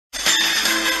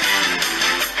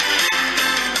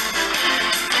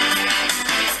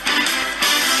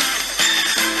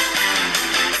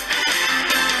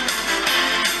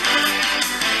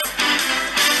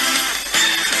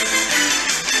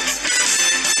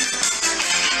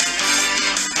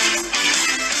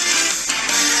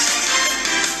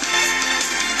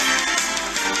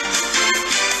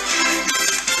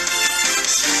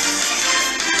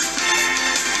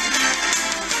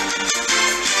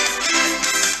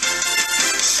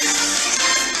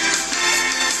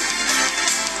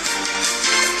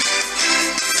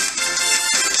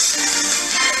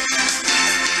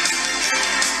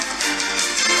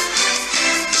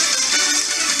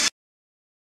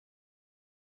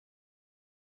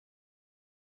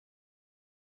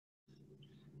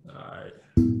All right.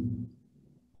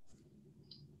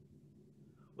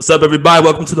 What's up, everybody?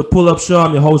 Welcome to the Pull-Up Show.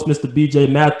 I'm your host, Mr.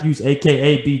 BJ Matthews,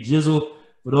 aka B Jizzle.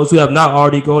 For those who have not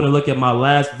already, go and look at my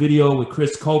last video with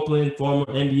Chris Copeland, former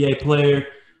NBA player,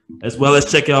 as well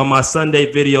as check out my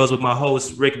Sunday videos with my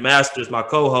host, Rick Masters, my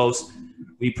co-host.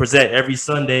 We present every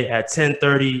Sunday at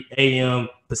 10:30 a.m.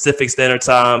 Pacific Standard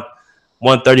Time,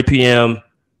 1:30 p.m.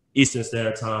 Eastern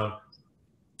Standard Time.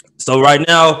 So right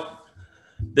now,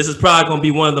 this is probably going to be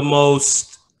one of the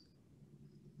most,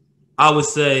 I would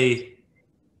say,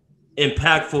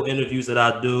 impactful interviews that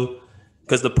I do,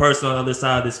 because the person on the other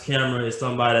side of this camera is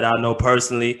somebody that I know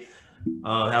personally,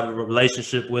 have a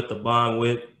relationship with, a bond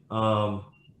with,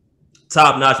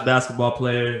 top-notch basketball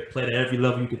player, played at every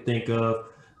level you could think of,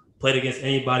 played against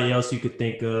anybody else you could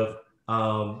think of,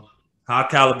 high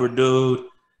caliber dude,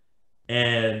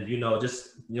 and just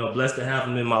blessed to have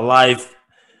him in my life.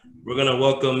 We're gonna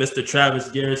welcome Mr. Travis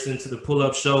Garrison to the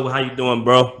Pull-Up Show. How you doing,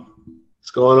 bro? What's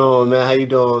going on, man? How you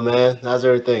doing, man? How's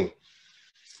everything?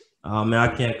 Man, I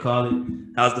can't call it.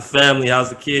 How's the family? How's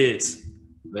the kids?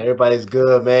 Man, everybody's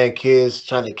good, man. Kids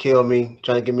trying to kill me,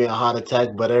 trying to give me a heart attack,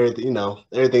 but everything,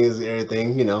 everything is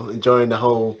everything. Enjoying the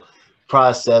whole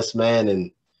process, man, and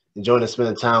enjoying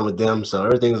spending time with them. So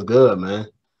everything is good, man.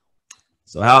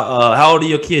 So how old are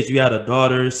your kids? You had a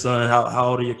daughter, son. How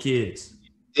old are your kids?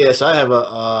 Yeah, so I have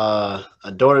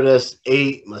a daughter that's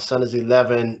 8, my son is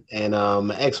 11, and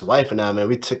my ex-wife and I, man,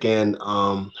 we took in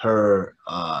her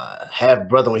half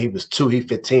brother when he was 2. He's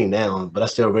 15 now, but I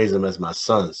still raise him as my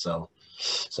son. So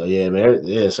yeah, man.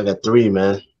 Yeah, so I got 3,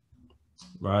 man.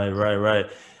 Right.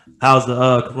 How's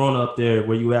the corona up there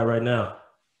where you at right now?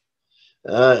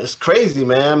 It's crazy,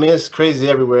 man. I mean, it's crazy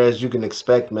everywhere, as you can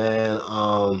expect, man.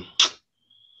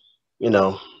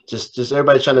 Just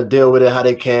everybody trying to deal with it how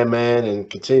they can, man, and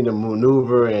continue to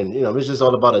maneuver. And it's just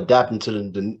all about adapting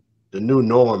to the new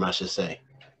norm, I should say.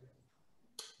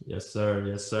 Yes,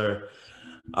 sir.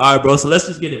 All right, bro. So let's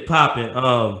just get it popping.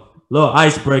 Little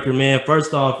icebreaker, man.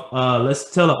 First off,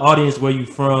 let's tell the audience where you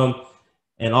from,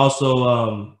 and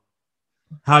also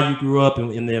how you grew up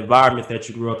in the environment that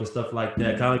you grew up and stuff like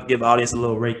that. Kind of give the audience a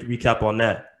little recap on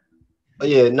that. Oh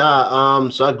yeah,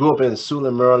 so I grew up in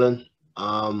Suitland, Maryland.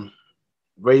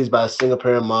 Raised by a single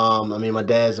parent mom. I mean, my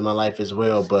dad's in my life as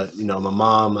well, but my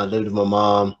mom, I lived with my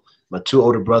mom, my 2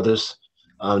 older brothers.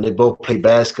 They both play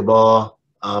basketball.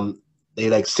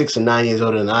 They like 6 and 9 years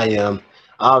older than I am.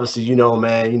 Obviously,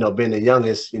 man, being the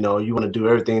youngest, you want to do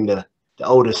everything the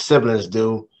older siblings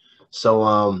do.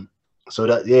 So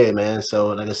that, yeah, man. So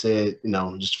like I said,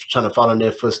 just trying to follow in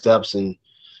their footsteps, and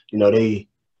they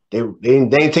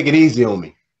ain't take it easy on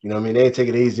me. You know what I mean? They ain't take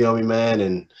it easy on me, man,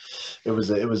 and it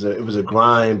was a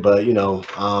grind, but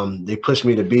they pushed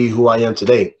me to be who I am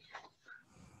today.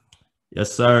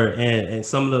 Yes, sir. And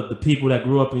some of the people that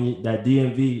grew up in that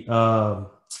DMV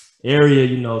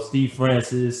area, Steve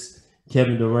Francis,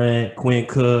 Kevin Durant, Quinn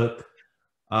Cook,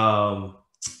 so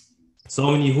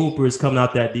many hoopers coming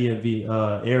out that DMV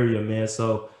area, man.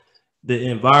 So the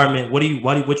environment, what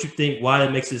you think? Why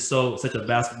it makes it such a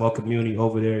basketball community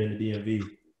over there in the DMV?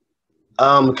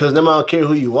 Because them don't care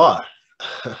who you are.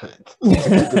 They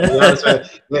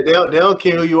don't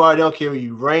care who you are. They don't care who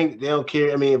you rank. They don't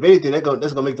care. I mean, if anything,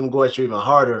 that's gonna make them go at you even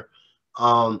harder.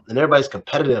 And everybody's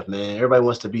competitive, man. Everybody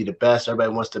wants to be the best.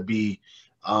 Everybody wants to be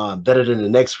better than the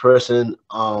next person.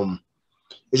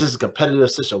 It's just a competitive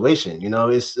situation.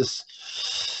 It's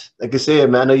like I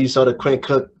said, man. I know you saw the Quinn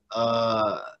Cook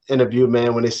interview,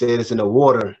 man, when they said it's in the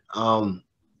water.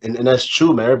 And that's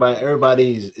true, man.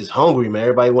 Everybody is hungry, man.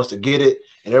 Everybody wants to get it,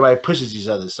 and everybody pushes each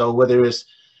other. So whether it's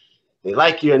they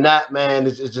like you or not, man,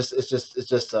 it's just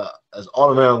an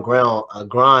all around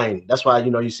grind. That's why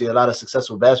you see a lot of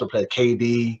successful basketball players,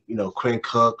 KD, Quinn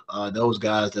Cook, those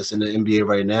guys that's in the NBA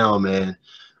right now, man.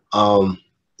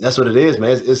 That's what it is,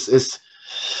 man. It's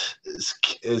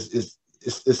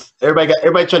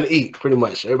everybody trying to eat, pretty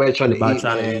much. Everybody trying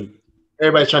to eat.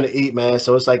 Everybody's trying to eat, man.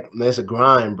 So it's like, man, it's a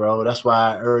grind, bro. That's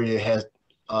why our area has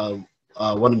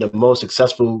one of the most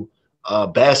successful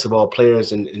basketball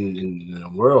players in the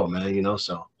world, man.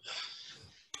 So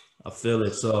I feel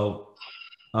it. So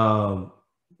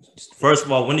first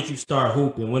of all, when did you start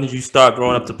hooping? When did you start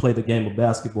growing up to play the game of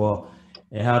basketball,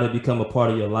 and how did it become a part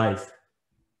of your life?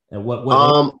 And what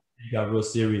you got real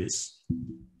serious?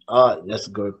 That's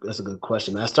a good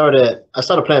question, man. I started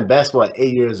playing basketball at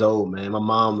 8 years old, man. My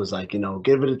mom was like,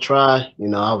 give it a try.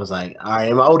 I was like, all right.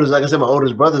 And like I said, my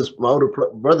older brothers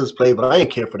played, but I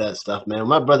didn't care for that stuff, man.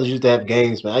 My brothers used to have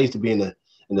games, man. I used to be in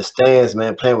the stands,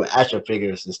 man, playing with action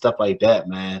figures and stuff like that,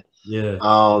 man. Yeah.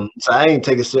 So I ain't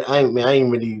take it. I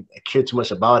ain't really care too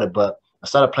much about it, but I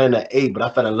started playing at 8, but I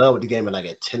fell in love with the game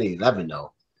at 10 or 11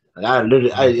 though. Like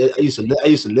I used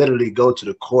to literally go to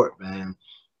the court, man.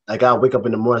 Like I wake up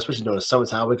in the morning, especially during the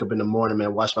summertime. I wake up in the morning,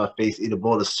 man, wash my face, eat a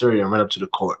bowl of cereal, and run up to the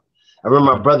court. I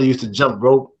remember my brother used to jump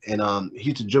rope, and he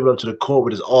used to dribble up to the court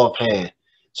with his offhand.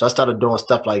 So I started doing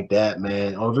stuff like that,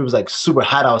 man. Or if it was like super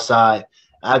hot outside,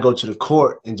 I go to the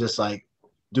court and just like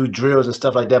do drills and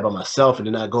stuff like that by myself, and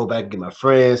then I go back and get my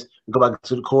friends, go back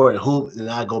to the court and hoop, and then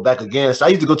I go back again. So I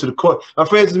used to go to the court. My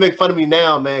friends just make fun of me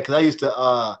now, man, because I used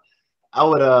to I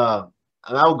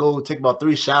would go take about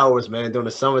 3 showers, man, during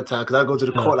the summertime, because I go to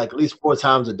the court like at least 4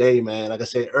 times a day, man. Like I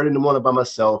said, early in the morning by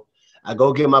myself. I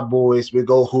go get my boys, we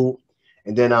go hoop,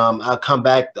 and then I come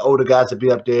back. The older guys would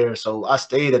be up there, so I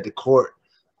stayed at the court.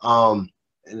 And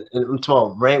I'm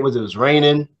talking rain. It was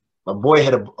raining. My boy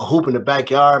had a hoop in the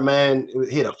backyard, man.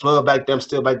 He had a flood back there. I'm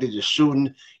still back there just shooting.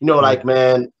 You know, like,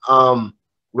 man,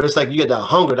 where it's like you get that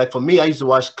hunger. Like for me, I used to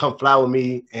watch Come Fly With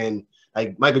Me, and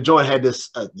like Michael Jordan had this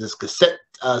cassette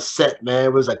set, man.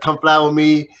 It was like Come Fly With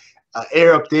Me,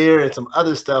 Air Up There, and some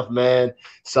other stuff, man.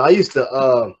 So I used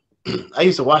to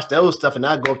watch those stuff, and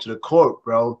I'd go up to the court,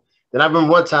 bro. Then I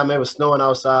remember one time, man, it was snowing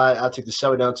outside. I take the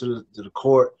shovel down to the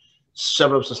court,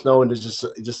 shovel up some snow, and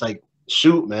just like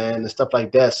shoot, man, and stuff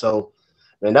like that. So,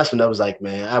 man, that's when I was like,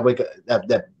 man, I wake up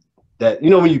that you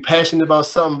know when you're passionate about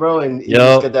something, bro, and you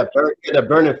just get that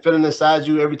burning feeling inside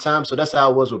you every time. So that's how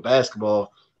it was with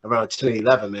basketball around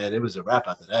 10-11, man. It was a wrap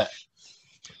after that.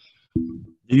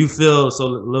 Do you feel, so a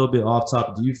little bit off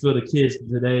topic, do you feel the kids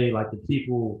today, like the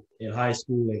people in high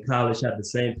school and college, have the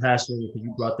same passion? Because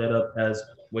you brought that up as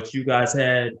what you guys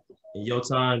had in your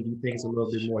time. Do you think it's a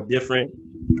little bit more different?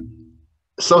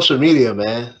 Social media,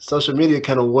 man. Social media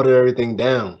kind of watered everything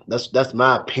down. That's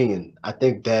my opinion. I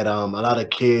think that a lot of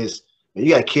kids,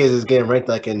 you got kids that's getting ranked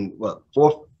like in what,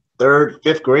 4th, 3rd,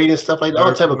 5th grade and stuff like that.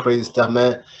 All type of crazy stuff,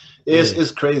 man.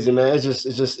 It's crazy, man.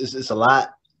 It's a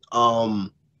lot.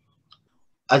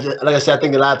 Like I said, I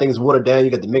think a lot of things watered down. You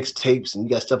got the mixtapes and you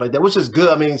got stuff like that, which is good.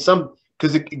 I mean,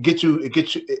 because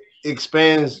it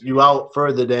expands you out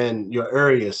further than your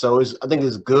area. So I think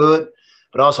it's good,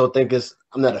 but I also think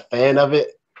I'm not a fan of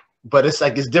it. But it's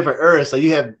like it's different eras. So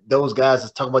you have those guys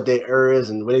that talk about their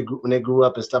eras and when they grew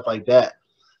up and stuff like that.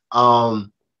 So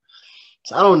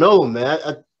I don't know, man.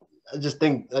 I just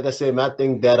think, like I said, man, I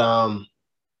think that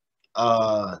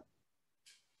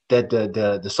that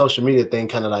the social media thing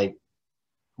kind of like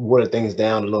watered things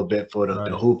down a little bit for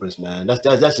the hoopers, man.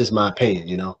 That's just my opinion,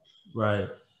 you know. Right.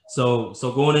 So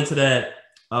going into that,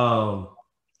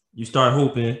 you start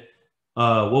hooping.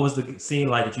 What was the scene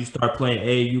like that you start playing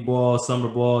AAU ball, summer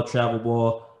ball, travel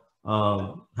ball?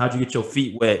 How'd you get your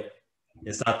feet wet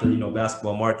inside the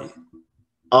basketball market?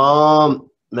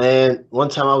 Man, one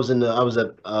time I was in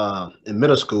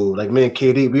middle school. Like me and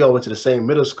KD, we all went to the same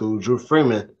middle school, Drew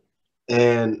Freeman.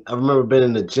 And I remember being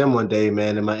in the gym one day,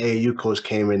 man, and my AAU coach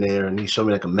came in there and he showed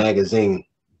me like a magazine.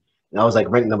 And I was like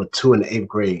ranked number 2 in the 8th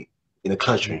grade in the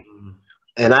country. Mm-hmm.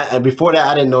 And before that,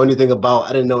 I didn't know anything about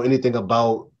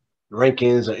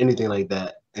rankings or anything like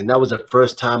that. And that was the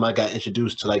first time I got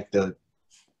introduced to like the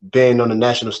being on the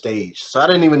national stage. So I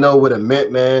didn't even know what it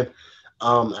meant, man.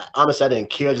 Honestly, I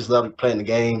didn't care. I just loved playing the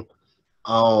game.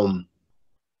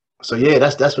 So yeah,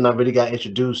 that's when I really got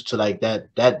introduced to like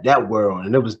that world,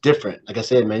 and it was different. Like I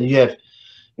said, man,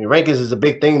 rankings is a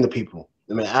big thing to people.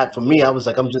 I mean, for me, I was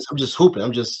like, I'm just hooping.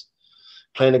 I'm just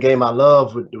playing the game I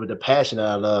love with the passion that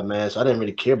I love, man. So I didn't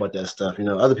really care about that stuff. You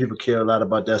know, other people care a lot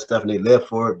about that stuff and they live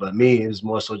for it, but me, it was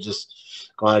more so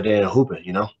just going out there and hooping.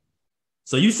 You know.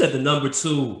 So you said the number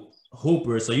 2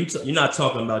 hooper. So you're not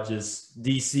talking about just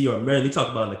DC or Maryland. You're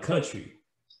talking about in the country.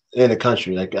 In the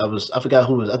country, like I forgot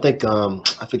who was. I think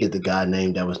I forget the guy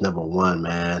name that was number 1,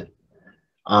 man.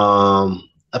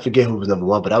 I forget who was number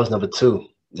 1, but I was number 2.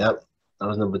 Yep, I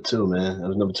was number 2, man. I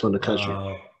was number 2 in the country.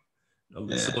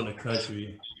 Number 2 in the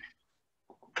country.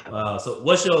 Wow. So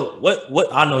what's what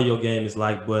I know your game is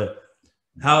like, but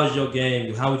how is your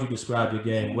game? How would you describe your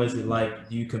game? What is it like?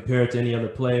 Do you compare it to any other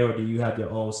player, or do you have your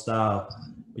own style,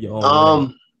 your own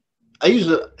way? I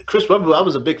used Chris Webber. I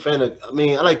was a big fan of. I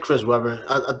mean, I like Chris Webber.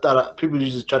 I thought people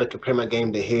used to try to compare my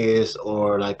game to his,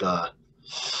 or like I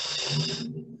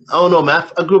don't know, man.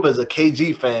 I grew up as a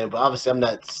KG fan, but obviously I'm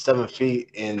not 7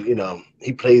 feet, and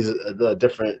he plays a little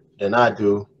different than I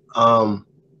do.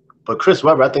 But Chris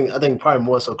Webber, I think probably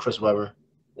more so Chris Webber.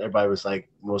 Everybody was like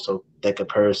more so that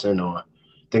comparison or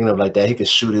thinking of like that. He could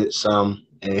shoot it some,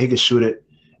 and he could shoot it,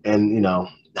 and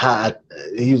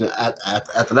he's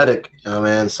athletic,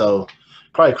 man. So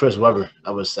probably Chris Webber,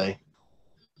 I would say.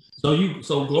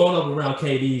 So growing up around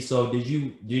KD, so did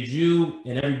you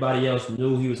and everybody else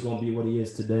knew he was going to be what he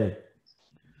is today?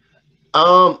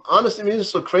 Honestly, I mean, it's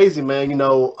so crazy, man. You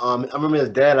know, I remember his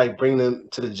dad like bringing him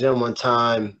to the gym one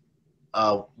time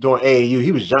during AAU.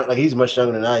 He was young, like he's much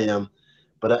younger than I am,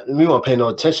 but we weren't paying no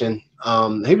attention.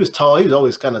 He was tall. He was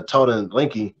always kind of tall and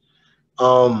lanky.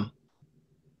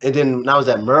 And then when I was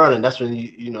at Maryland, that's when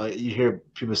you hear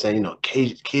people saying,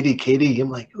 KD.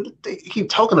 I'm like, who did they keep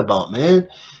talking about, man?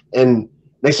 And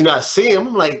next thing I see him,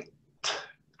 I'm like,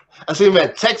 I see him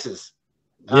at Texas.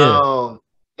 Yeah.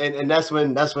 And that's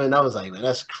when I was like, man,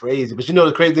 that's crazy. But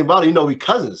the crazy thing about it, we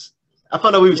cousins. I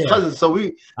found out we was cousins, so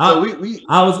I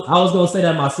was gonna say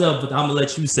that myself, but I'm gonna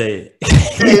let you say it.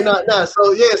 Hey, no.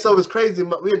 So it was crazy.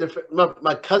 We had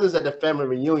my cousins at the family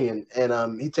reunion,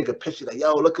 and he took a picture like,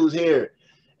 yo, look who's here.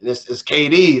 And it's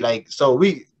KD. Like, so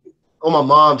we on my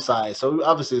mom's side. So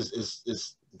obviously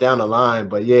it's down the line,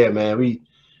 but yeah, man, we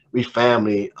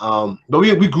family. But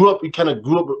we grew up. We kind of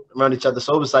grew up around each other,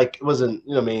 so it was like it wasn't.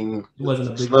 I mean, it wasn't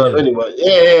a big deal anyway.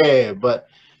 Yeah. But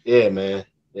yeah, man.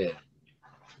 Yeah.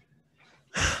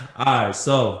 All right.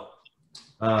 So,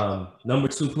 number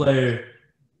 2 player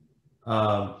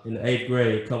in the 8th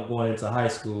grade, going into high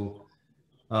school.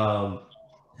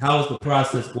 How was the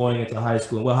process going into high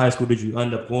school? And what high school did you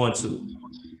end up going to?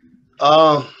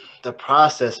 The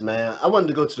process, man. I wanted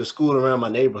to go to the school around my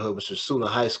neighborhood, which was Sula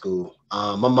High School.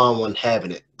 My mom wasn't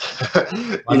having it.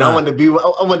 I wanted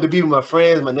to be with my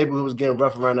friends. My neighborhood was getting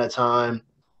rough around that time.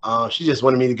 She just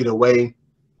wanted me to get away.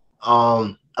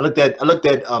 I looked at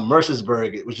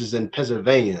Mercersburg, which is in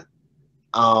Pennsylvania.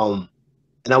 And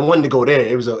I wanted to go there.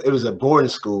 It was a boarding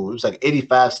school. It was like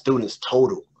 85 students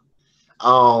total.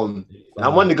 And I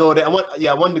wanted to go there. I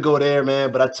wanted to go there,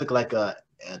 man. But I took like a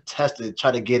test to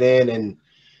try to get in, and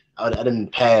I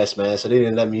didn't pass, man. So they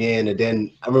didn't let me in. And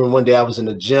then I remember one day I was in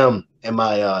the gym, and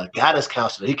my guidance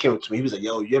counselor, he came up to me. He was like,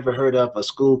 "Yo, you ever heard of a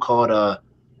school called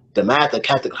Dematha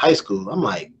Catholic High School?" I'm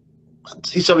like,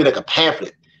 he showed me like a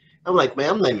pamphlet. I'm like, man,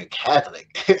 I'm not even Catholic.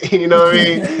 You know what I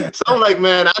mean? So I'm like,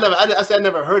 man, I said I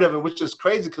never heard of it, which is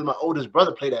crazy because my oldest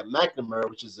brother played at McNamara,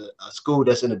 which is a school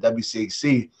that's in the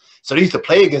WCC. So they used to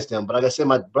play against them. But like I said,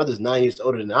 my brother's 9 years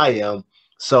older than I am.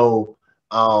 So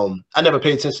I never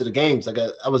paid attention to the games.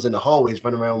 I was in the hallways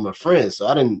running around with my friends. So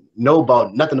I didn't know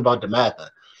nothing about Dematha.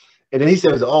 And then he said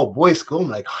it was an all-boys school. I'm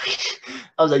like,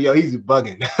 I was like, yo, he's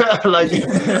bugging. Like,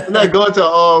 I'm not going to an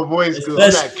all-boys school.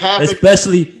 I'm not Catholic.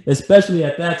 Especially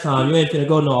at that time, you ain't gonna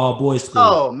go to no all-boys school.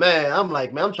 Oh man, I'm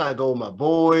like, man, I'm trying to go with my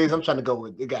boys. I'm trying to go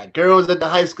with. They got girls at the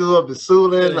high school up in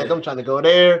Sulin. Yeah. Like, I'm trying to go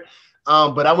there.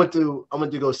 But I went to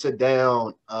go sit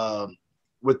down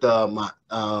with my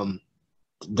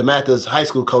Dematha's high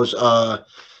school coach,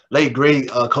 late grade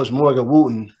Coach Morgan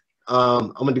Wooten. I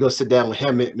went to go sit down with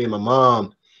him, me and my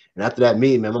mom. And after that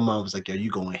meeting, man, my mom was like, yo,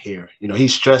 you going here.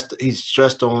 He's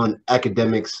stressed on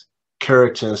academics,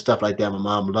 character, and stuff like that. My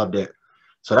mom loved it.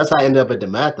 So that's how I ended up at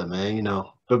Dematha, man,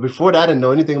 But before that, I didn't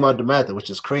know anything about Dematha, which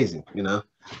is crazy, No,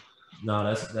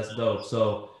 that's dope.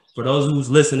 So for those who's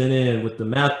listening in with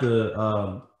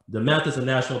Dematha, Dematha's a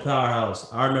national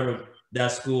powerhouse. I remember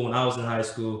that school when I was in high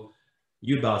school.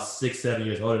 You about 6-7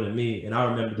 years older than me. And I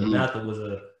remember Dematha was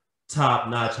a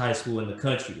top-notch high school in the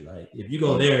country. Like, if you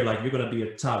go there, like, you're going to be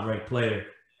a top-ranked player.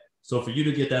 So for you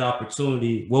to get that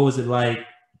opportunity, what was it like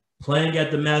playing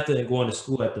at Dematha and going to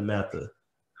school at Dematha?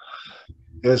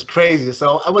 It was crazy.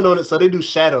 So I went on it. So they do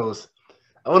shadows.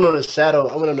 I went on a shadow.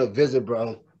 I went on a visit,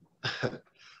 bro. I'm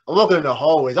walking in the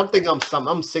hallways. I'm thinking I'm something.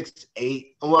 I'm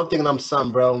 6'8". I'm thinking I'm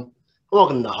something, bro. I'm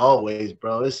walking in the hallways,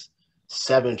 bro. It's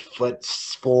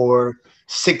 7'4",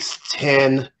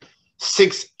 6'10".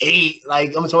 6'8",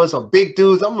 like I'm talking some big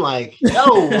dudes. I'm like,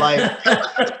 yo, like,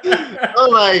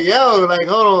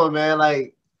 hold on, man.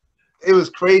 Like, it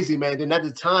was crazy, man. Then at the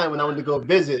time when I went to go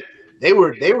visit, they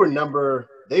were number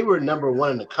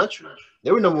 1 in the country.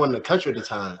 They were number 1 in the country at the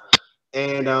time,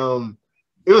 and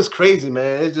it was crazy,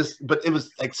 man. But it was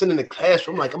like sitting in the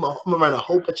classroom, like I'm around a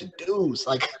whole bunch of dudes,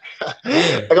 like,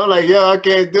 like I'm like, yo, I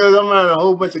can't do it. I'm around a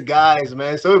whole bunch of guys,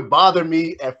 man. So it bothered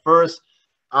me at first.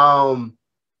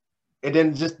 And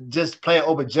then just playing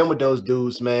open gym with those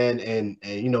dudes, man, and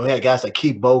he had guys like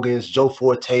Keith Bogans, Joe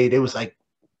Forte. They was like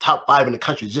top 5 in the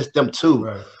country, just them two.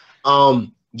 Right.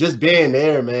 Just being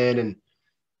there, man, and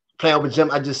playing open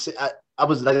gym. I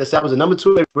was, like I said, I was a number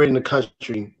 2 grade in the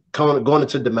country, going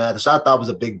into Dematha, so I thought it was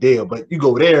a big deal. But you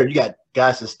go there, you got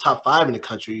guys that's top 5 in the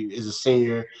country as a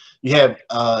senior. You have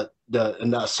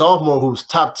the sophomore who's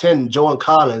top 10, Joan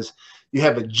Collins. You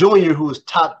have a junior who's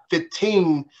top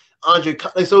 15. Andre,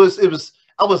 so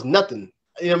I was nothing.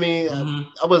 You know what I mean?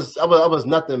 I was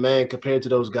nothing, man, compared to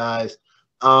those guys.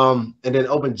 And then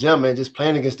open gym, man, just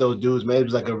playing against those dudes, man, it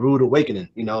was like a rude awakening.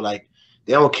 Like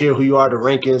They don't care who you are, the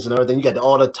rankings and everything. You got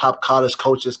all the top college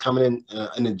coaches coming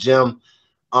in the gym.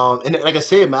 And like I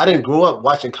said, man, I didn't grow up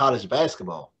watching college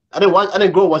basketball. I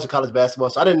didn't grow up watching college basketball,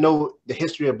 so I didn't know the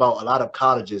history about a lot of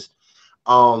colleges.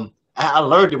 I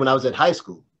learned it when I was at high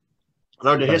school. I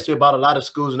learned the history about a lot of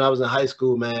schools when I was in high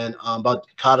school, man. About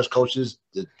college coaches,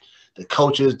 the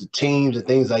coaches, the teams, and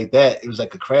things like that. It was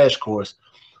like a crash course.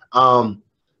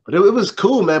 But it was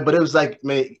cool, man. But it was like,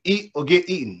 man, eat or get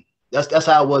eaten. That's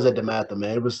how it was at Dematha,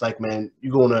 man. It was like, man,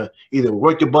 you're gonna either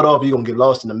work your butt off or you're gonna get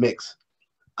lost in the mix.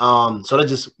 So that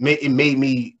just made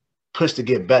me push to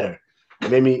get better. It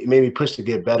made me push to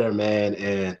get better, man.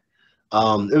 And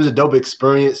it was a dope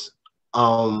experience.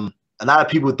 A lot of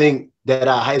people think that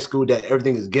our high school that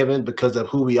everything is given because of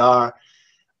who we are.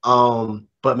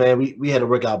 But man, we had to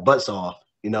work our butts off,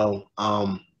 you know,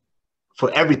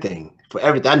 for everything.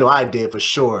 I know I did for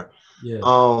sure.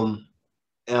 Yeah.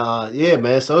 Yeah,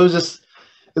 man. So it's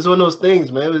one of those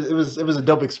things, man. It was a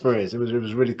dope experience. It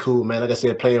was really cool, man. Like I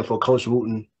said, playing for Coach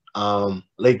Wooten,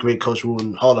 late great Coach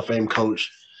Wooten, Hall of Fame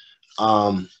coach.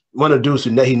 One of the dudes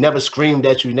who he never screamed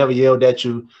at you, he never yelled at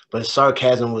you, but his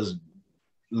sarcasm was,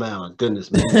 man,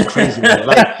 goodness, man, it's crazy, man.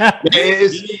 Like,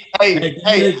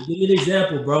 give me an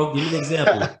example, bro. Give me an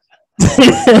example.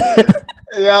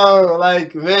 Yo,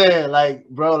 like, man, like,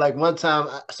 bro, like one time,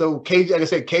 so KG, like I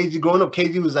said, KG, growing up,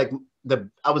 KG was like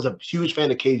I was a huge fan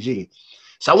of KG.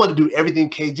 So I wanted to do everything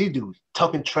KG do,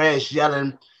 talking trash,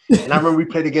 yelling. And I remember we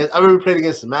played against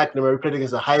McNamara. We played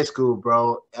against a high school,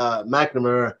 bro,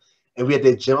 McNamara, and we had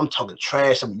that gym. I'm talking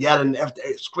trash, I'm yelling,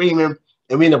 everything, screaming,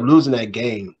 and we ended up losing that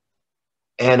game.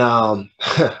 And I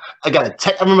got a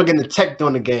tech. I remember getting a tech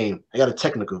during the game. I got a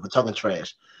technical for talking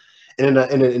trash. And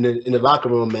in the locker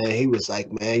room, man, he was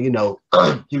like, man, you know,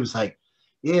 he was like,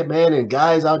 yeah, man, and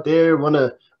guys out there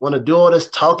wanna do all this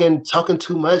talking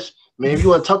too much. Man, if you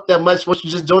want to talk that much, why don't you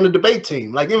just join the debate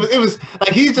team? Like it was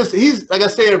like he's like I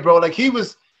said, bro, like he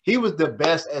was the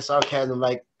best at sarcasm.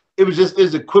 Like it was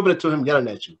equivalent to him yelling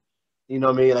at you. You know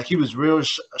what I mean? Like he was real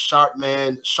sharp,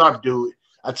 man, sharp dude.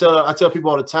 I tell people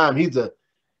all the time, he's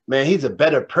a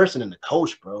better person than the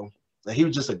coach, bro. Like he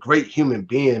was just a great human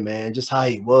being, man. Just how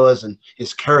he was and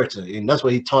his character, and that's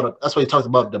what he taught. That's what he talked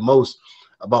about the most,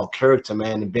 about character,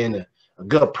 man, and being a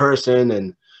good person,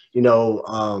 and you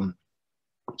know,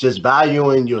 just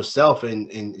valuing yourself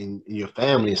and your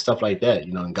family and stuff like that.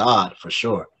 You know, and God for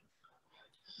sure.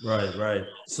 Right.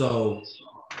 So,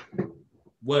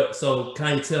 So,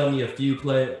 can you tell me a few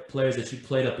players that you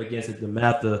played up against at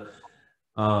Dematha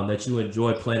that you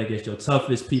enjoyed playing against? Your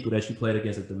toughest people that you played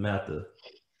against at Dematha?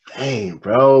 Dang,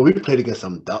 bro, we played against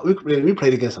some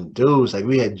dudes. Like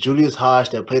we had Julius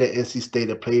Hodge that played at NC State,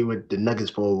 that played with the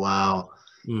Nuggets for a while.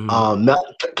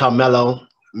 Carmelo,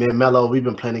 me and Melo, we've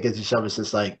been playing against each other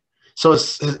since like. So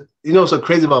it's, you know, what's so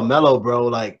crazy about Melo, bro.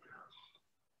 Like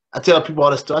I tell people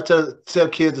all this story. I tell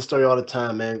kids the story all the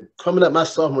time, man. Coming up my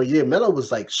sophomore year, Melo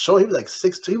was like short. He was like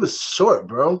 6'2". He was short,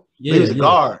 bro. Yeah, he was a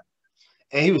guard.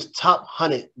 And he was top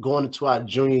 100 going into our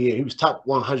junior year. He was top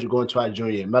 100 going to our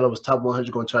junior year. Melo was top 100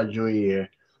 going to our junior year.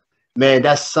 Man,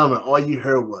 that summer, all you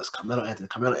heard was Carmelo Anthony.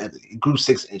 He grew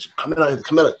 6 inches. Carmelo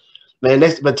Anthony. Man,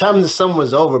 by the time the summer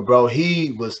was over, bro,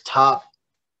 he was top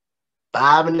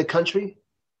 5 in the country.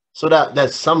 So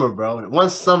that summer, bro, one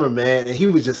summer, man, and he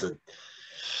was just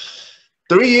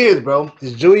 3 years, bro.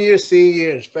 His junior year, senior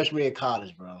year, his freshman year in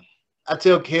college, bro. I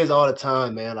tell kids all the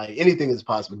time, man, like anything is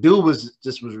possible. Dude was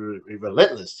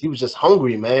relentless. He was just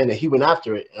hungry, man, and he went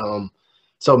after it.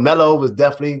 So Melo was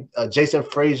definitely Jason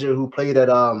Frazier, who played at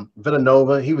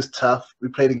Villanova. He was tough. I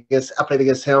played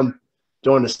against him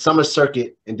during the summer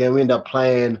circuit, and then we ended up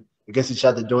playing against each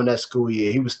other during that school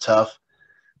year. He was tough.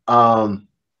 Man,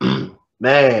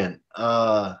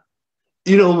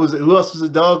 you know who else was a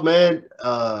dog, man?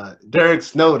 Derek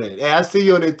Snowden. Hey, I see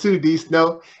you on there too, D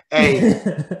Snow.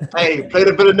 Hey, played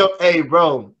a bit of no. Hey,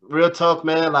 bro, real talk,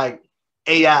 man. Like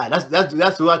AI.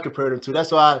 That's who I compared him to.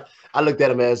 That's why I looked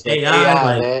at him as like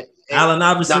AI, like man. Allen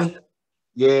Iverson.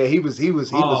 Yeah, he was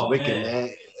wicked, man.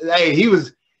 Hey, he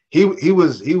was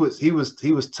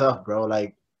tough, bro.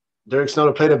 Like Derek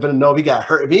Snowden played a bit of no. He got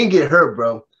hurt. If he didn't get hurt,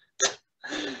 bro.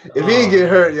 If he didn't get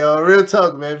hurt, yo, real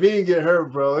talk, man. If he didn't get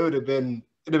hurt, bro, it would have been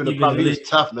a problem. He was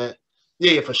tough, man.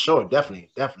 Yeah, for sure, definitely.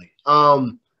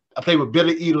 I played with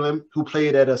Billy Edelman, who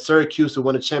played at Syracuse, who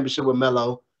won a championship with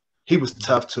Melo. He was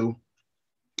tough too.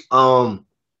 Who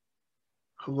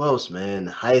else, man?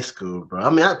 High school, bro. I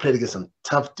mean, I played against some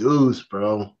tough dudes,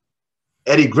 bro.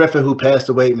 Eddie Griffin, who passed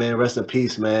away, man. Rest in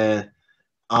peace, man.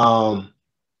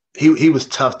 He was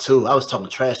tough too. I was talking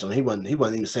trash to him. He wasn't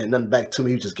even saying nothing back to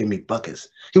me. He was just giving me buckets.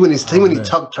 He wouldn't even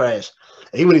talk trash.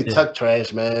 He really tuck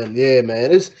trash, man. Yeah,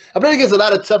 man. I played against a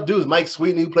lot of tough dudes. Mike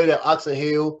Sweetney, who played at Oxon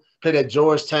Hill, played at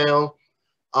Georgetown,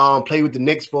 played with the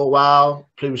Knicks for a while,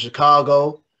 played with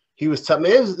Chicago. He was tough,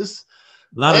 man. It was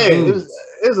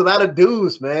a lot of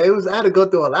dudes, man. I had to go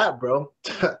through a lot, bro.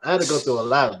 I had to go through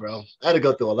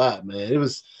a lot, man. It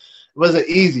wasn't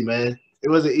easy, man. It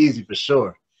wasn't easy for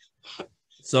sure.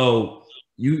 So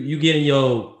you getting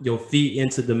your feet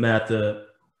into Dematha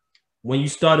when you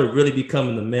started really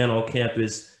becoming the man on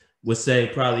campus, would say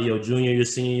probably your junior, your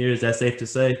senior year. Is that safe to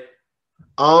say?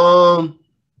 I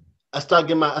started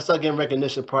getting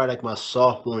recognition probably like my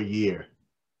sophomore year.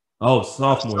 Oh,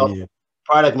 sophomore year.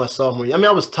 Probably like my sophomore year. I mean,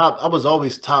 I was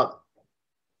always top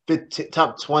 15,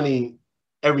 top 20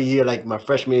 every year, like my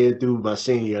freshman year through my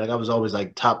senior year. Like I was always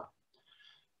like top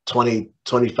 20,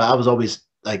 25. I was always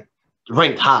like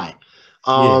ranked high.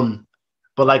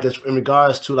 But like in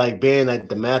regards to like being like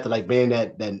Dematha, like being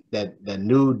that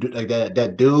new like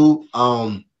that dude.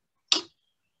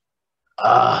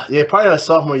 Yeah, probably like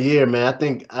sophomore year, man. I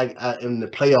think I in the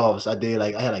playoffs I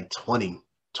had like 20,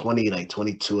 like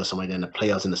 22 or something like that in the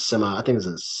playoffs in the semi. I think it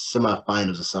was the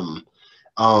semifinals or something.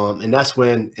 And that's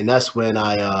when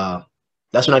I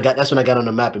got on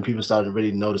the map and people started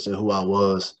really noticing who I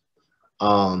was.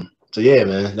 So yeah,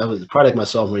 man, that was probably like my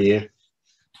sophomore year.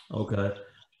 Okay.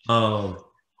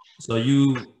 So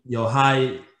your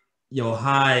high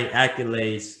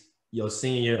accolades, your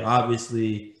senior,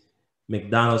 obviously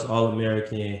McDonald's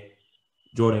All-American,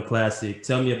 Jordan Classic.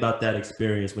 Tell me about that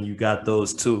experience when you got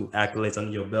those two accolades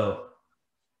under your belt.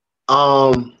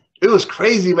 It was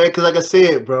crazy, man, because like I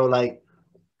said, bro, like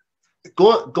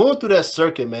going through that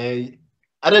circuit, man.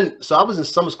 I was in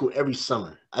summer school every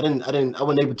summer. I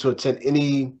wasn't able to attend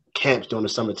any camps during the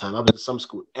summertime. I was in summer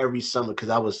school every summer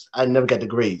because I never got the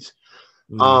grades.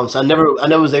 So I never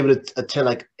was able to attend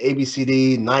like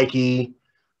ABCD, Nike,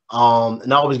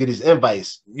 and I always get these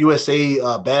invites.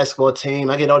 USA basketball team.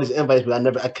 I get all these invites, but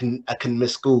I couldn't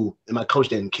miss school, and my coach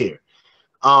didn't care.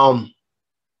 So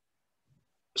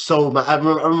I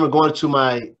remember going to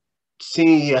my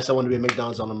senior year. I said I wanted to be a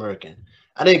McDonald's All-American.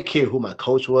 I didn't care who my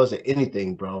coach was or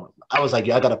anything, bro. I was like,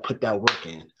 I gotta put that work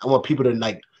in. I want people to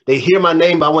like they hear my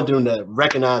name, but I want them to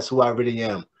recognize who I really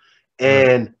am.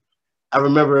 And I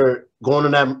remember going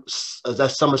on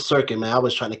that summer circuit, man. I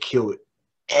was trying to kill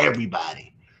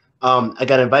everybody. I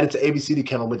got invited to ABCD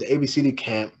camp. I went to ABCD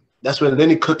camp. That's when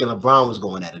Lenny Cook and LeBron was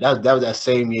going at it. That was that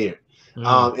same year.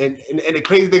 And the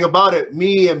crazy thing about it,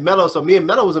 me and Melo was on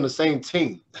the same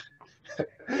team.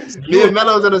 Me and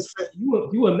Melo was on the same.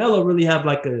 You and Melo really have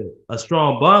like a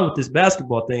strong bond with this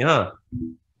basketball thing, huh?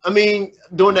 I mean,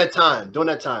 during that time,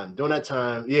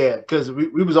 yeah, because we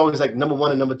was always like number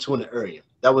 1 and number 2 in the area.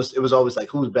 It was always like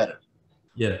who's better.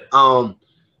 Yeah.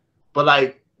 But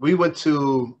like we went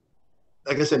to,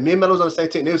 like I said, me and Melo was on the same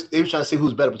team. They were trying to see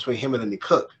who's better between him and Lenny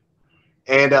Cook.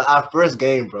 And our first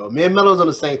game, bro, me and Melo was on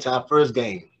the same time. Our first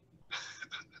game.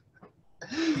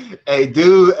 A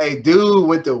dude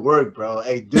went to work, bro.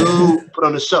 A dude put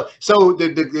on the show. So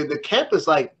the camp is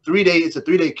like 3 days. It's a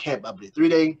 3-day camp, I believe.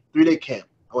 3-day camp.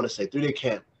 I want to say 3-day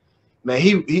camp. Man,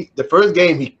 he the first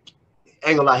game he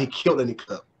ain't gonna lie, he killed Lenny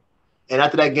Cook. And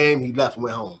after that game, he left and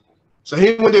went home. So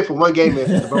he went there for one game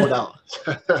and rolled out.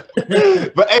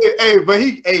 but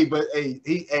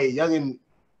youngin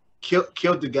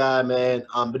killed the guy, man.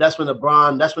 But that's when I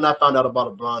found out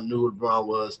about LeBron, knew who LeBron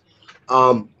was.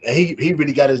 And he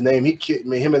really got his name.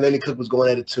 Him and Lenny Cook was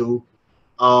going at it too.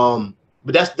 But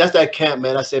that's that camp,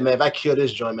 man. I said, man, if I kill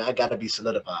this joint, man, I gotta be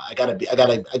solidified. I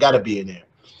gotta be in there.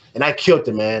 And I killed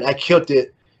it, man. I killed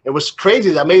it. It was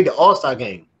crazy. I made the All-Star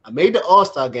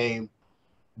game.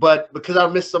 But because I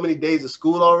missed so many days of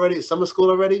school already, summer school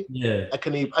already, yeah, I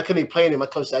couldn't even play in it. My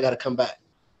coach said I gotta come back.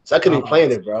 So I couldn't even play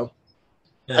in it, bro.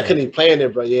 Yeah. I couldn't even play in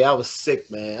it, bro. Yeah, I was sick,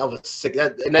 man. I was sick.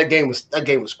 That game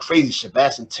was crazy.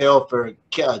 Sebastian Telford,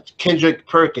 Kendrick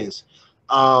Perkins.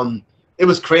 It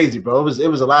was crazy, bro. It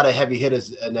was a lot of heavy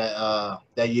hitters in that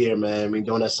year, man. I mean,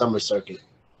 during that summer circuit.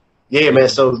 Yeah, man.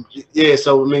 So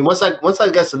I mean, once I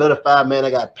got solidified, man, I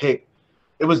got picked.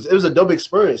 It was a dope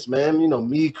experience, man. You know,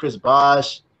 me, Chris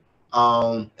Bosh.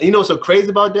 And you know what's so crazy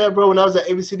about that, bro? When I was at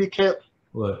ABCD camp,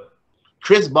 what?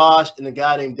 Chris Bosh and a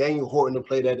guy named Daniel Horton who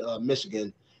played at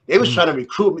Michigan. They was trying to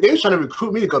recruit me. They was trying to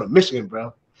recruit me to go to Michigan,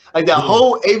 bro. Like that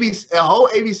whole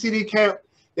ABCD camp,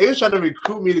 they was trying to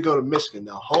recruit me to go to Michigan.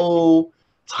 The whole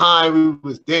time we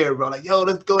was there, bro. Like, yo,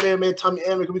 let's go there, man. Tommy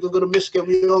Amick, we gonna go to Michigan.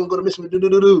 We gonna go to Michigan.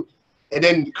 Do. And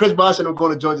then Chris Bosh and I'm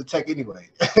going to Georgia Tech anyway.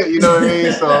 You know what I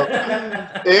mean? So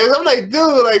yeah, I'm like,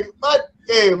 dude, like what?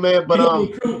 Yeah, man. But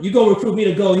you go recruit me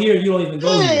to go here, you don't even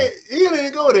go here. he didn't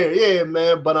even go there. Yeah,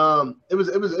 man. But it was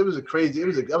a crazy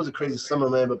that was a crazy summer,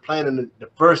 man. But playing in the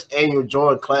first annual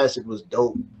Jordan Classic was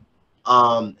dope.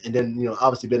 And then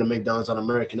obviously being a McDonald's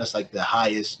All-American, that's like the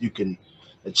highest you can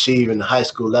achieve in the high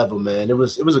school level, man. It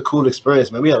was a cool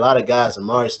experience, man. We had a lot of guys: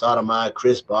 Amari Stoudemire,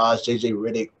 Chris Bosh, JJ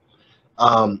Riddick,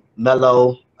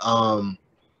 Melo. I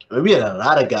mean, we had a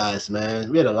lot of guys, man.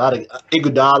 We had a lot of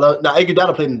Iguodala. Now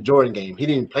Iguodala played in the Jordan game. He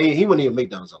didn't play. He wasn't even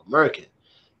McDonald's All-American.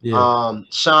 Yeah.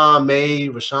 Sean May,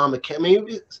 Rashawn McCann. I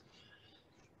mean,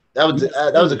 that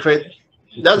was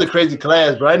a crazy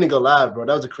class, bro. I didn't go live, bro.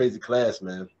 That was a crazy class,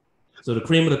 man. So the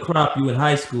cream of the crop, you in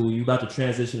high school, you about to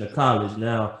transition to college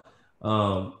now.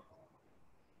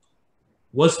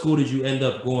 What school did you end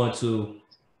up going to,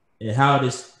 and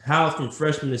how from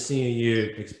freshman to senior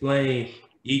year? Explain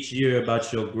each year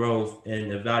about your growth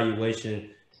and evaluation.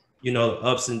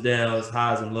 Ups and downs,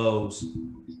 highs and lows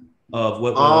of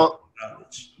what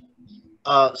college.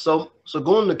 So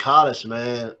going to college,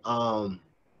 man.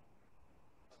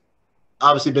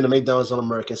 Obviously been a McDonald's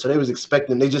All-American, so they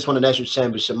just won a national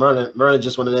championship. Maryland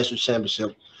just won a national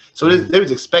championship, so they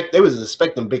was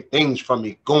expecting big things from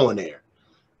me going there.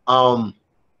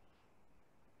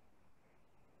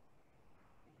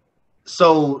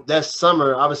 So that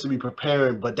summer, obviously we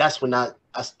preparing, but that's when I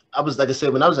was, like I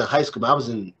said, when I was in high school,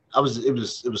 it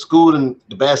was school and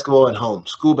the basketball at home,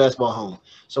 school basketball at home.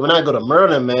 So when I go to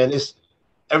Maryland, man, it's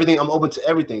everything. I'm open to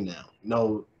everything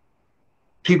now.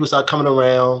 People start coming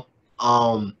around.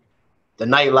 The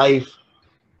nightlife.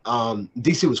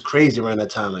 DC was crazy around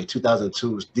that time, like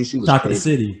 2002. DC was Chocolate crazy.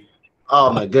 City.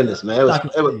 Oh my goodness, man!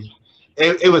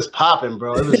 It was popping,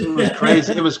 bro. It was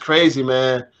crazy. It was crazy,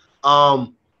 man.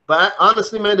 But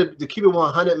honestly, man, to keep it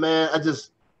 100, man, I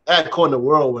got caught in the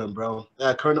whirlwind, bro.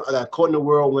 I got caught in the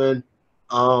whirlwind.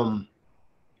 I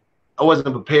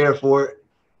wasn't prepared for it.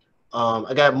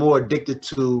 I got more addicted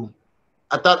to.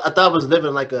 I thought I was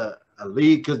living like a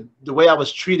league, because the way I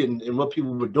was treated and what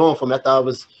people were doing for me, it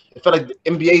felt like the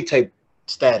NBA type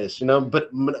status,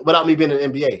 but without me being an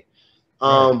NBA.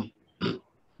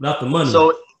 Not the money.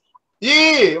 So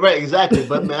yeah, right, exactly.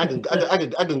 But man,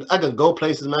 I can go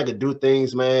places, man. I could do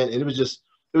things, man. And it was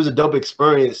a dope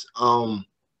experience. Yeah,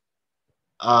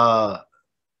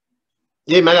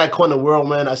 man, I got caught in the world,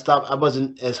 man. I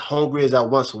wasn't as hungry as I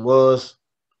once was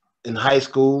in high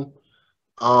school.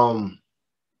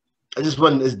 I just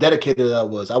wasn't as dedicated as I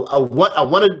was.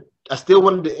 I still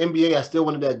wanted the NBA. I still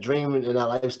wanted that dream and that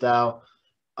lifestyle.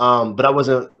 But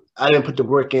I didn't put the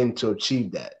work in to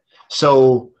achieve that.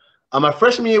 So my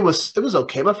freshman year was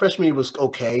okay. My freshman year was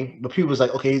okay, but people was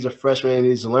like, okay, he's a freshman,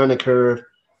 he's a learning curve.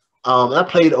 And I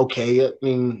played okay. I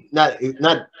mean, not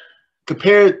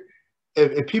compared.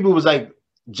 If people was like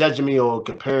judging me or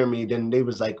comparing me, then they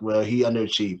was like, well, he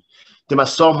underachieved. Then my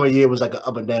sophomore year was like an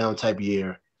up and down type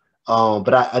year.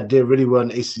 But I did really well in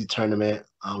the ACC tournament.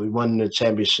 We won the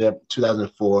championship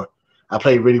 2004. I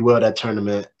played really well that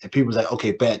tournament, and people was like,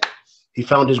 okay, bet he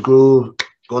found his groove.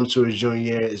 Going to his junior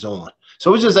year is on. So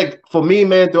it was just like, for me,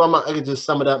 man, I could just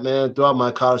sum it up, man, throughout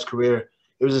my college career,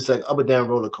 it was just like up and down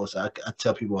roller coaster. I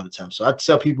tell people all the time. So I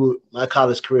tell people my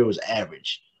college career was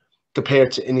average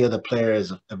compared to any other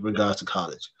players in regards to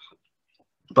college.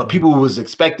 But people was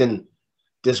expecting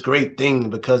this great thing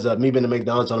because of me being a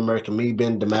McDonald's All-American, me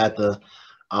being Dematha,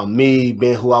 me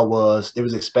being who I was. They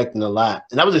was expecting a lot.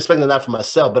 And I was expecting a lot for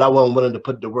myself, but I wasn't willing to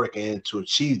put the work in to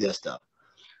achieve that stuff.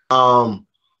 And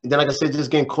then, like I said,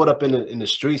 just getting caught up in the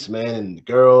streets, man, and the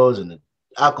girls and the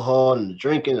alcohol and the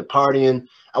drinking and the partying.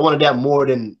 I wanted that more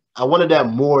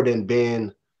than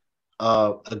being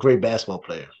a great basketball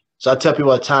player. So I tell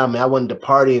people all the time, man, I wanted to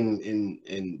party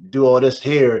and do all this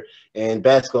here, and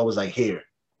basketball was like here.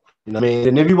 You know what I mean?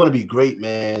 And if you want to be great,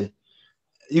 man,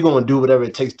 you're gonna do whatever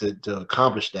it takes to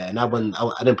accomplish that. And I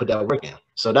didn't put that work in.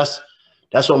 So that's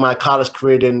what my college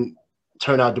career didn't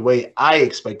turn out the way I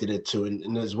expected it to,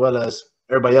 and as well as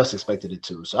everybody else expected it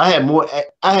to. So I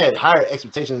had higher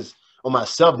expectations on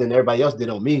myself than everybody else did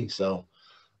on me. So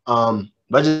but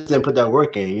I just didn't put that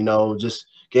work in, just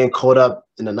getting caught up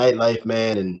in the nightlife,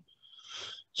 man, and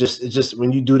just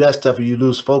when you do that stuff and you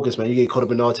lose focus, man, you get caught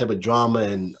up in all type of drama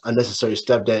and unnecessary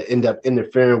stuff that end up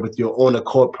interfering with your on the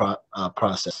court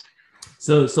process.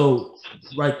 So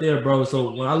right there, bro.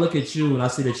 So when I look at you and I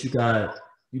see that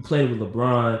you played with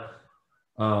LeBron,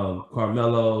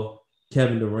 Carmelo,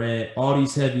 Kevin Durant, all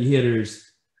these heavy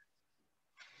hitters,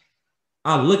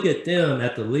 I look at them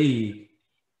at the league,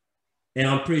 and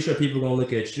I'm pretty sure people are gonna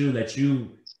look at you that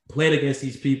you played against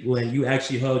these people and you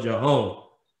actually held your own.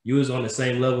 You was on the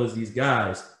same level as these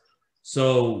guys.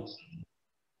 So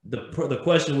the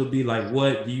question would be like,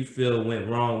 what do you feel went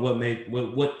wrong?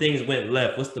 What things went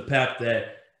left? What's the path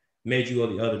that made you go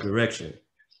the other direction?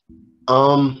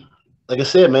 Like I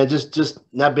said, man, just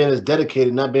not being as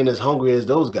dedicated, not being as hungry as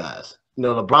those guys. You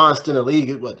know, LeBron's still in the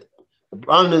league. What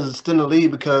LeBron is still in the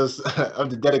league because of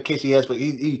the dedication he has. But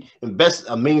he invests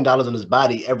 $1 million in his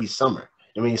body every summer.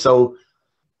 I mean, so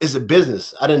it's a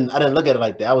business. I didn't look at it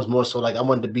like that. I was more so like I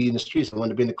wanted to be in the streets. I wanted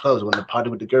to be in the clubs. I wanted to party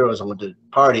with the girls. I wanted to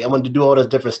party. I wanted to do all this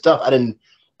different stuff. I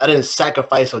didn't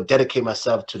sacrifice or dedicate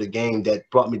myself to the game that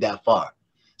brought me that far.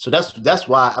 So that's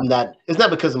why I'm not. It's not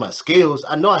because of my skills.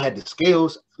 I know I had the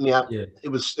skills. I mean, it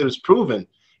was proven.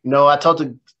 You know, I talked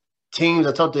to teams.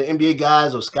 I talked to NBA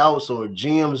guys or scouts or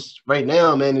GMs right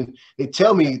now, man, and they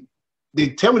tell me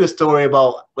the story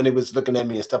about when they was looking at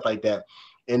me and stuff like that,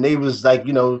 and they was like,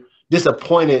 you know,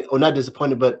 disappointed or not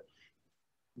disappointed, but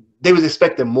they was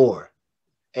expecting more.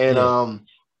 And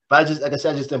but I just, like I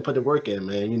said, I just didn't put the work in,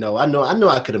 man. You know, I know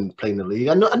I could have played in the league.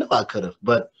 I know I could have,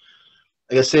 but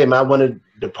like I said, man, I wanted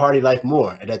the party life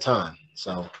more at that time.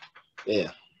 So,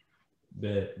 yeah.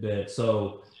 Bet.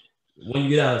 So when you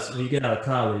get out of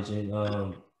college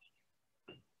and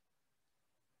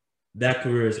that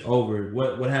career is over,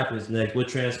 what happens next? What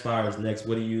transpires next?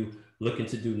 What are you looking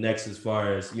to do next as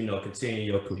far as, you know, continuing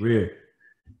your career?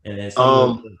 And then some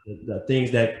of the things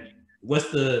that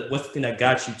what's the thing that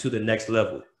got you to the next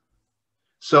level?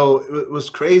 So it was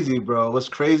crazy, bro. What's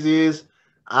crazy is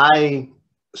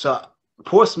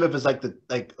Portsmouth is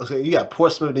okay, you got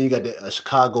Portsmouth, then you got the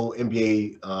Chicago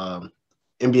NBA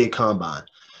Combine.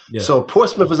 Yeah. So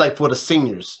Portsmouth is like for the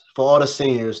seniors, for all the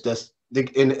seniors. And the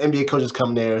NBA coaches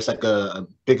come there. It's like a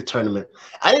big tournament.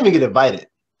 I didn't even get invited.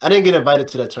 I didn't get invited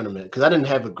to that tournament because I didn't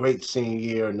have a great senior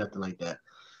year or nothing like that.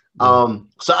 Yeah.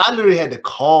 So I literally had to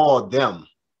call them.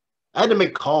 I had to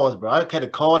make calls, bro. I had to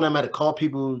call them. I had to call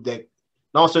people that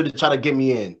also to try to get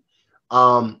me in.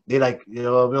 They like, you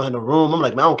know, we don't have no room. I'm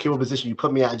like, man, I don't care what position you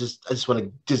put me at. I just want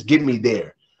to just get me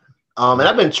there. And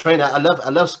I've been training. I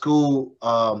left school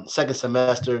second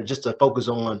semester just to focus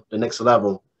on the next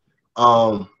level.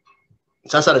 So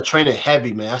I started training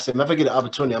heavy, man. I said, if I get an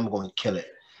opportunity, I'm going to kill it.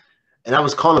 And I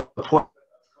was calling the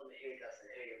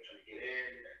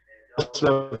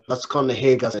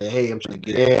head. I said, hey, I'm trying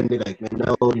to get in. They're like, man,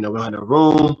 no, you know, we don't have no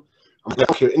room. I'm like, I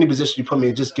don't care any position you put me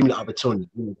in, just give me the opportunity.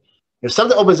 If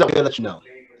something opens up, I'll let you know.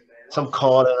 So I'm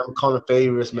calling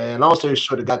favorites, man. Long story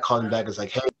short, the guy called me back. It's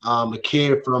like, hey, a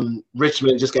kid from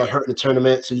Richmond just got hurt in the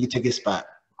tournament, so you can take his spot.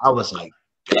 I was like,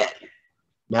 yeah.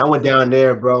 Man, I went down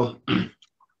there, bro.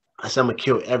 I said, I'm going to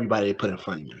kill everybody they put in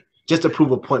front of me just to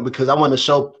prove a point because I want to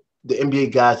show the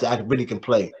NBA guys that I really can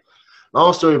play.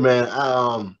 Long story, man,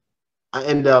 I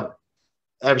end up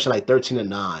averaging like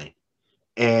 13-9.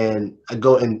 And I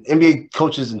go, and NBA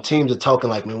coaches and teams are talking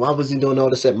like, man, why was he doing all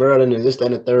this at Maryland and this, that,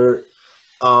 and the third?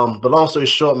 But long story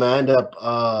short, man, I end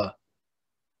up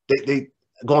they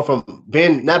going from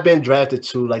not being drafted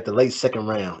to like the late second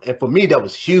round. And for me, that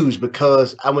was huge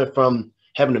because I went from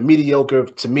having a mediocre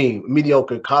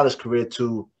college career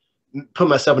to put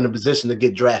myself in a position to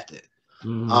get drafted.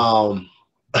 Mm-hmm.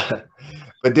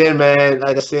 But then, man,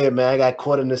 like I said, man, I got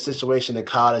caught in a situation in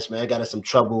college, man. I got in some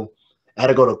trouble. I had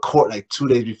to go to court like 2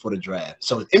 days before the draft.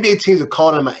 So NBA teams are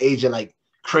calling my agent like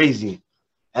crazy.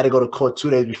 I had to go to court 2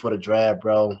 days before the draft,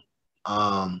 bro.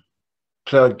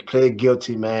 Played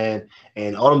guilty, man.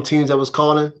 And all them teams that was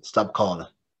calling, stopped calling.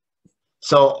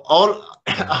 So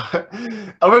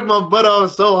I worked my butt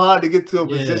off so hard to get to a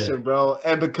position, bro.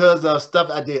 And because of stuff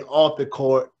I did off the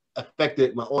court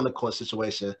affected my on the court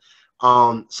situation.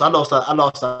 So I lost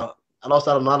out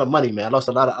a lot of money, man. I lost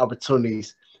a lot of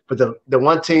opportunities. But the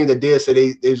one team that did say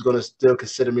they was gonna still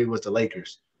consider me was the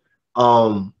Lakers.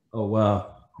 Oh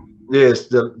wow. Yes,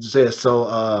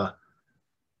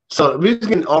 so we was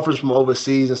getting offers from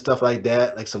overseas and stuff like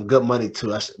that, like some good money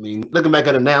too. I mean, looking back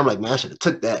at it now, I'm like, man, I should have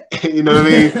took that. You know what I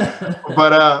mean?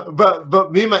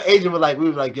 But me and my agent we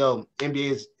were like, yo,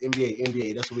 NBA is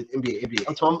NBA. That's what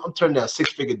NBA. I'm turning down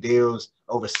 6-figure deals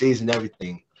overseas and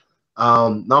everything.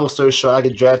 Long story short, I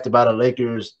get drafted by the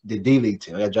Lakers, the D-League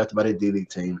team. I got drafted by the D-League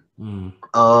team. And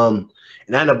I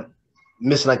ended up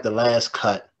missing like the last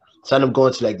cut. So I ended up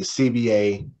going to like the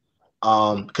CBA.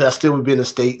 Because I still would be in the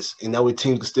States, and that way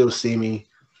teams could still see me.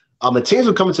 And teams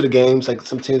would come to the games, like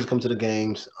some teams would come to the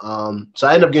games. So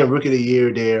I ended up getting Rookie of the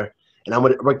Year there, and I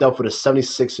worked out for the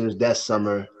 76ers that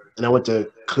summer, and I went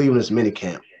to Cleveland's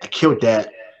minicamp. I killed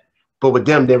that. But with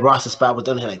them, their roster spot was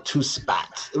only had like 2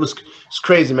 spots. It's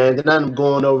crazy, man. Then I ended up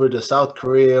going over to South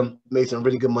Korea, made some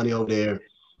really good money over there.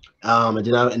 And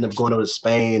then I ended up going over to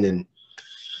Spain, and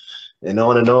and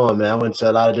on, man. I went to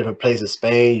a lot of different places: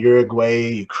 Spain,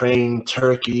 Uruguay, Ukraine,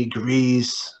 Turkey,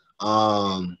 Greece,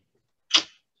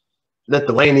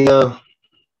 Lithuania.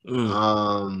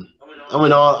 I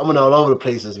went all over the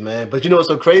places, man. But you know what's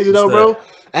so crazy though, bro?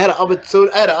 I had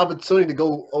an opportunity to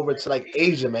go over to like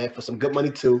Asia, man, for some good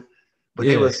money too. But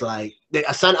they was like, I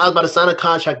was about to sign a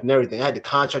contract and everything. I had the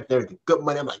contract and everything, good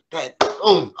money. I'm like, that,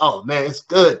 boom, oh man, it's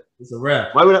good. It's a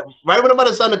wrap. Right when I'm about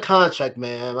to sign the contract,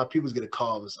 man, my people's get a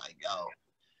call. It's like, yo,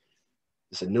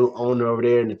 it's a new owner over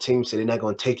there, and the team said they're not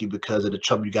gonna take you because of the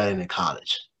trouble you got in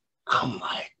college. I'm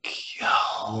like,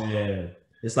 yo, yeah,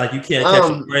 it's like you can't catch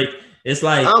a break. It's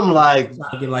like I'm like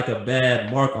trying to get like a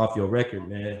bad mark off your record,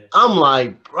 man. I'm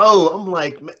like, bro,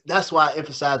 that's why I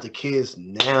emphasize the kids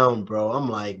now, bro. I'm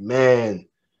like, man,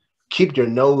 keep your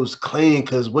nose clean,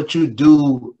 because what you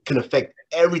do can affect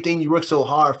everything you work so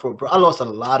hard for, bro. I lost a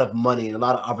lot of money and a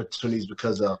lot of opportunities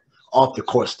because of off the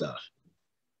court stuff.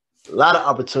 A lot of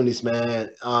opportunities, man.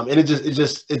 And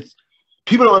it's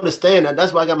people don't understand that.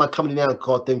 That's why I got my company now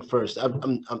called Think First.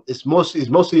 It's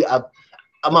mostly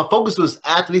my focus was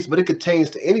athletes, but it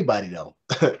pertains to anybody though.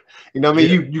 You know what I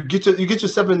mean? Yeah. You get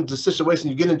yourself into a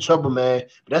situation, you get in trouble, man.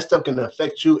 But that stuff can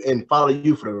affect you and follow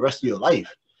you for the rest of your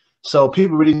life. So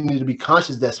people really need to be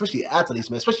conscious that, especially athletes,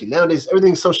 man. Especially nowadays,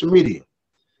 everything's social media.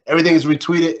 Everything is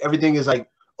retweeted. Everything is like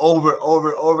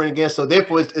over again. So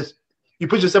therefore, it's you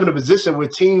put yourself in a position where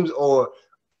teams or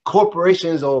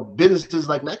corporations or businesses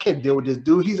like, man, I can't deal with this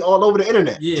dude. He's all over the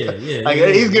internet. Yeah.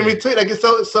 He's getting retweeted. Like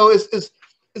so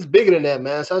it's bigger than that,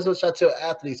 man. So that's what I tell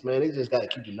athletes, man. They just gotta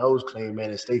keep your nose clean,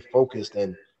 man, and stay focused,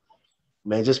 and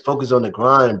man, just focus on the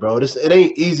grind, bro. It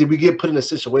ain't easy. We get put in a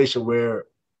situation where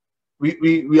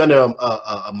we under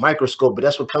a microscope, but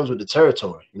that's what comes with the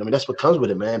territory. You know, I mean, that's what comes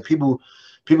with it, man. People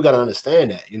gotta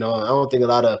understand that. You know, I don't think a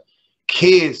lot of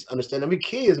kids understand. I mean,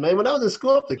 kids, man. When I was in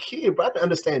school, I was a kid, bro. I didn't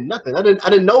understand nothing. I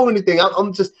didn't know anything.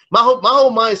 I'm just my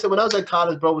whole mindset when I was at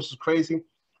college, bro, which was crazy.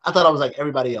 I thought I was like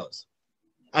everybody else.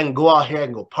 I can go out here, I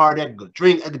can go party, I can go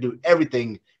drink, I can do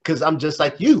everything because I'm just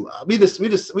like you. We the same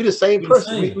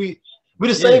person. We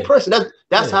the same person.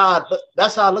 That's how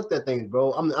I looked at things,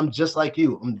 bro. I'm just like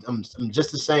you. I'm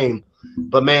just the same.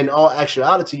 But man, in all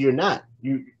actuality, you're not.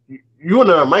 You're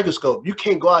under a microscope. You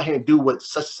can't go out here and do what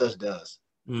such and such does.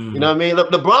 You know what I mean?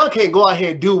 LeBron can't go out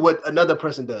here and do what another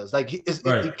person does. Like he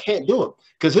can't do it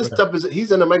because his stuff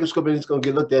he's in a microscope and he's gonna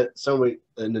get looked at somewhere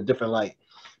in a different light.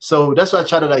 So that's why I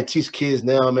try to like teach kids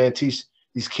now, man. Teach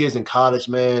these kids in college,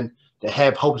 man, that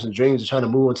have hopes and dreams of trying to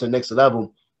move on to the next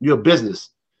level. You're a business.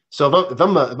 So if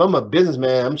I'm a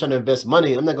businessman, I'm trying to invest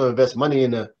money. I'm not going to invest money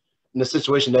in a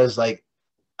situation that's like,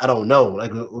 I don't know,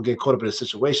 like we'll get caught up in a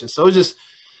situation. So it's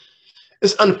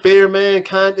unfair, man.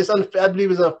 It's unfair. I believe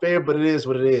it's unfair, but it is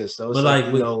what it is. So it's like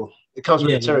it comes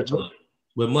with the territory.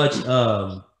 With much,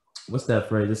 what's that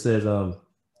phrase? It says,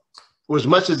 as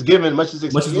much is given, much is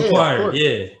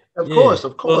required. Of course.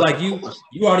 But like you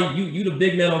the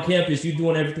big man on campus. You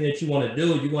doing everything that you want to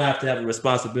do. You're gonna have to have a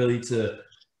responsibility to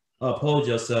uphold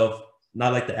yourself,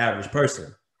 not like the average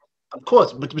person. Of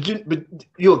course, but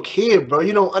you're a kid, bro.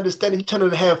 You don't understand. You're trying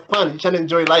to have fun. You're trying to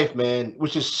enjoy life, man.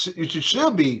 Which is you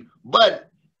should be, but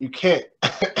you can't.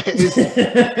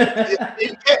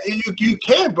 You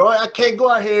can't, bro. I can't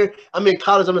go out here. I'm in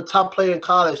college. I'm the top player in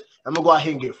college. I'm gonna go out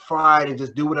here and get fried and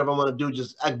just do whatever I want to do.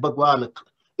 Just act buck wild.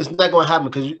 It's not gonna happen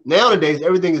because nowadays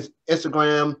everything is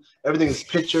Instagram, everything is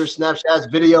pictures,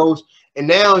 Snapchats, videos, and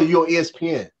now you're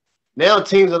ESPN. Now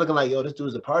teams are looking like, yo, this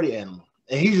dude's a party animal,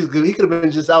 and he could have been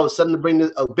just out suddenly to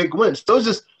bring a big win. So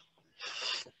it's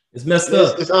messed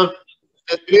up. It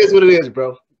is what it is,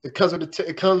 bro. It comes with it.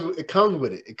 It comes with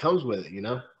it. It comes with it. You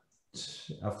know.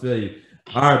 I feel you.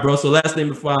 All right, bro. So last thing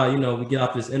before we get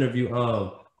off this interview,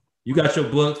 you got your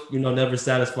book, Never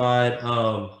Satisfied,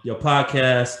 your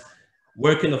podcast.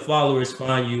 Where can the followers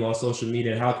find you on social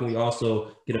media, and how can we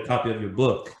also get a copy of your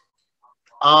book?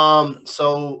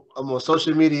 So I'm on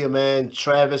social media, man.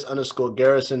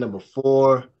 Travis_Garrison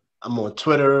 4. I'm on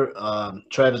Twitter,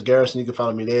 Travis Garrison. You can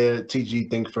follow me there. TG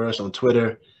Think First on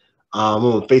Twitter. I'm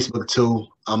on Facebook too.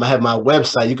 I have my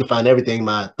website. You can find everything.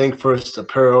 My Think First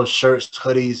apparel, shirts,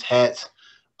 hoodies, hats.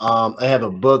 I have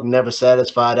a book, Never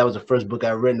Satisfied. That was the first book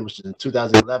I written, which was in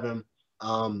 2011.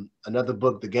 Another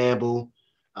book, The Gamble.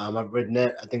 I've written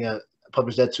that. I think I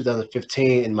published that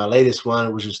 2015. And my latest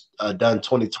one, which was done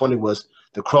 2020, was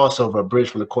The Crossover, A Bridge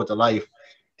from the Court to Life.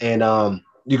 And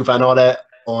you can find all that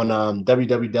on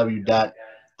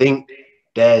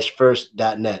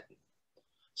www.think-first.net.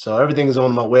 So everything is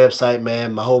on my website,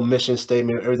 man. My whole mission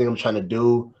statement, everything I'm trying to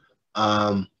do.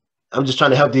 I'm just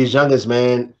trying to help these youngins,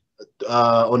 man.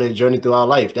 on their journey through our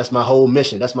life. That's my whole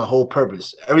mission. That's my whole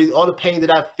purpose. All the pain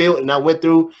that I felt and I went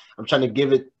through, I'm trying to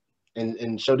give it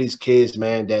and show these kids,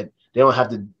 man, that they don't have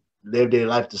to live their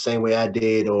life the same way I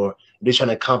did, or they're trying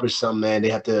to accomplish something, man. They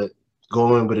have to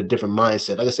go in with a different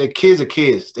mindset. Like I said, kids are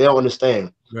kids. They don't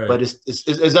understand. Right. But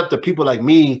it's up to people like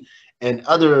me and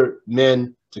other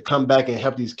men to come back and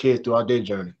help these kids throughout their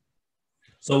journey.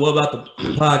 So what about the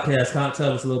podcast? Kind of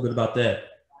tell us a little bit about that.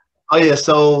 Oh, yeah.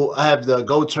 So I have the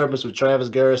Go Turpins with Travis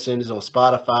Garrison. It's on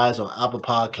Spotify. It's on Apple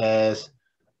Podcasts.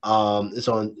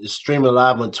 It's streaming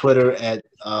live on Twitter at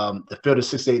the Filter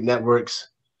 68 Networks.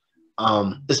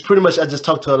 It's pretty much, I just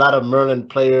talk to a lot of Maryland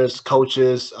players,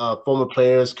 coaches, former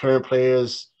players, current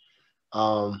players.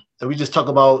 And we just talk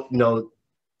about,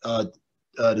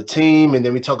 the team, and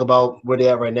then we talk about where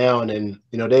they're at right now, and then,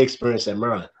 they experience at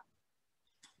Maryland.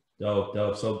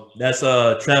 Dope. So that's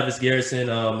Travis Garrison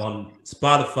on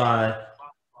Spotify,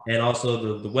 and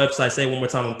also the website. Say it one more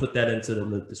time. I'm gonna put that into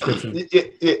the description.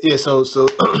 Yeah. So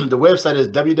the website is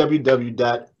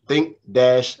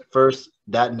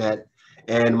www.think-first.net,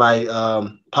 and my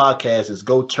podcast is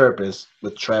Go Turpins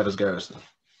with Travis Garrison.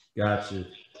 Gotcha.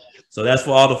 So that's for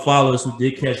all the followers who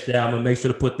did catch that. I'm gonna make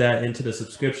sure to put that into the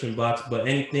subscription box. But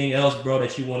anything else, bro,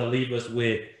 that you want to leave us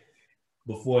with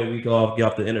before we get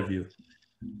off the interview?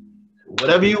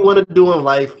 Whatever you want to do in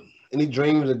life, any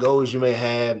dreams and goals you may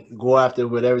have, go after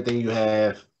with everything you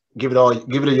have. Give it all. I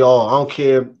don't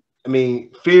care. I mean,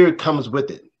 fear comes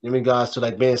with it. Guys, to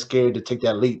like being scared to take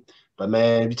that leap. But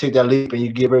man, if you take that leap and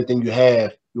you give everything you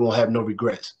have, you won't have no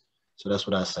regrets. So that's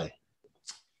what I say.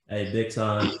 Hey, big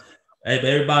time. Hey,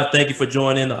 everybody, thank you for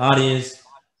joining the audience.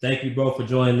 Thank you, bro, for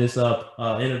joining this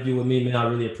interview with me, man. I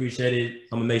really appreciate it.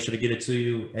 I'm gonna make sure to get it to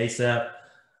you ASAP.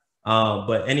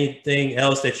 But anything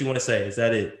else that you want to say? Is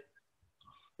that it?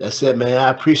 That's it, man. I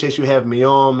appreciate you having me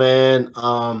on, man.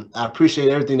 I appreciate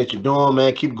everything that you're doing,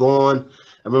 man. Keep going.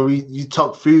 I remember you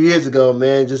talked a few years ago,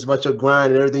 man, just about your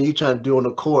grind and everything you're trying to do on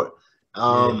the court.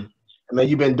 Man,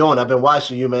 you've been doing. I've been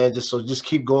watching you, man. Just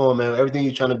keep going, man. Everything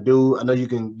you're trying to do, I know you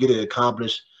can get it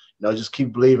accomplished. Just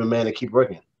keep believing, man, and keep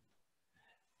working.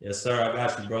 Yes, sir. I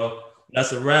got you, bro.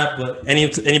 That's a wrap. But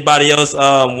anybody else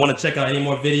want to check out any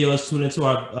more videos, tune into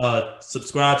our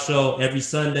subscribe show every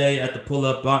Sunday at the Pull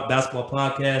Up Basketball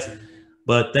Podcast.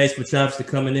 But thanks for Travis for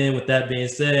coming in. With that being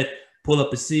said, pull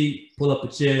up a seat, pull up a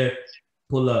chair,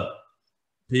 pull up.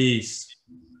 Peace.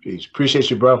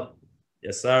 Appreciate you, bro.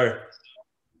 Yes, sir.